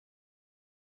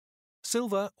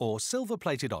Silver or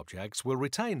silver-plated objects will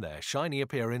retain their shiny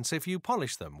appearance if you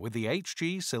polish them with the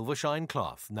HG Silver Shine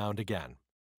cloth now and again.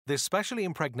 This specially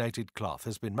impregnated cloth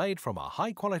has been made from a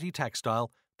high-quality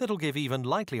textile that'll give even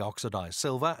lightly oxidized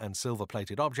silver and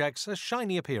silver-plated objects a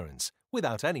shiny appearance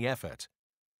without any effort.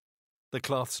 The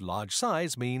cloth's large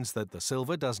size means that the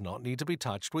silver does not need to be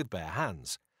touched with bare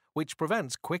hands, which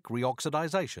prevents quick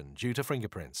reoxidization due to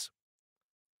fingerprints.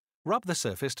 Rub the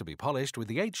surface to be polished with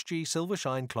the HG Silver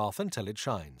Shine cloth until it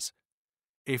shines.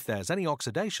 If there's any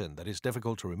oxidation that is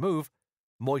difficult to remove,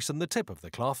 moisten the tip of the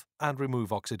cloth and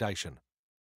remove oxidation.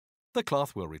 The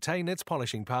cloth will retain its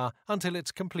polishing power until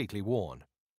it's completely worn.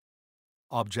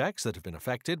 Objects that have been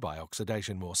affected by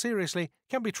oxidation more seriously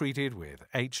can be treated with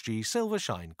HG Silver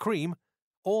Shine Cream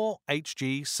or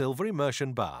HG Silver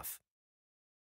Immersion Bath.